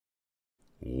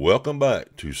Welcome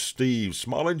back to Steve's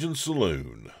Small Engine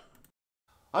Saloon.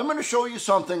 I'm going to show you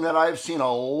something that I've seen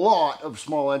a lot of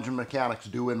small engine mechanics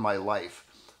do in my life.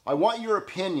 I want your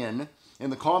opinion in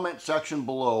the comment section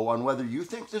below on whether you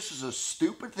think this is a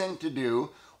stupid thing to do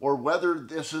or whether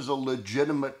this is a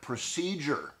legitimate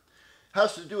procedure. It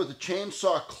has to do with the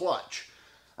chainsaw clutch.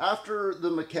 After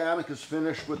the mechanic is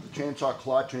finished with the chainsaw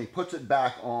clutch and he puts it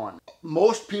back on,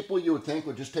 most people you would think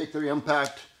would just take their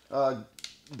impact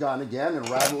gun again and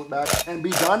rattle it back and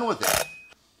be done with it.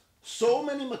 So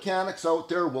many mechanics out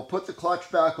there will put the clutch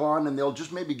back on and they'll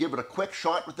just maybe give it a quick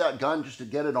shot with that gun just to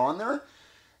get it on there,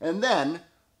 and then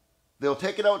they'll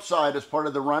take it outside as part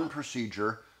of the run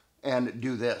procedure and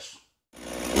do this.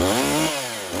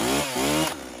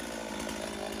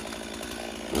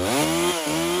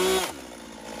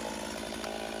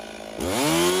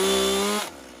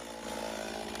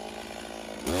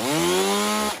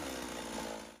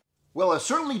 Well, it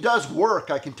certainly does work,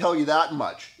 I can tell you that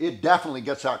much. It definitely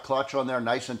gets that clutch on there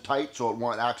nice and tight so it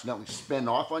won't accidentally spin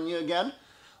off on you again.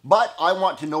 But I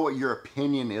want to know what your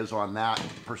opinion is on that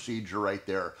procedure right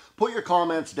there. Put your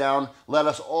comments down. Let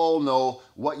us all know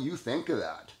what you think of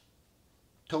that.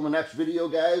 Till the next video,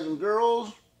 guys and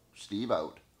girls, Steve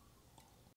out.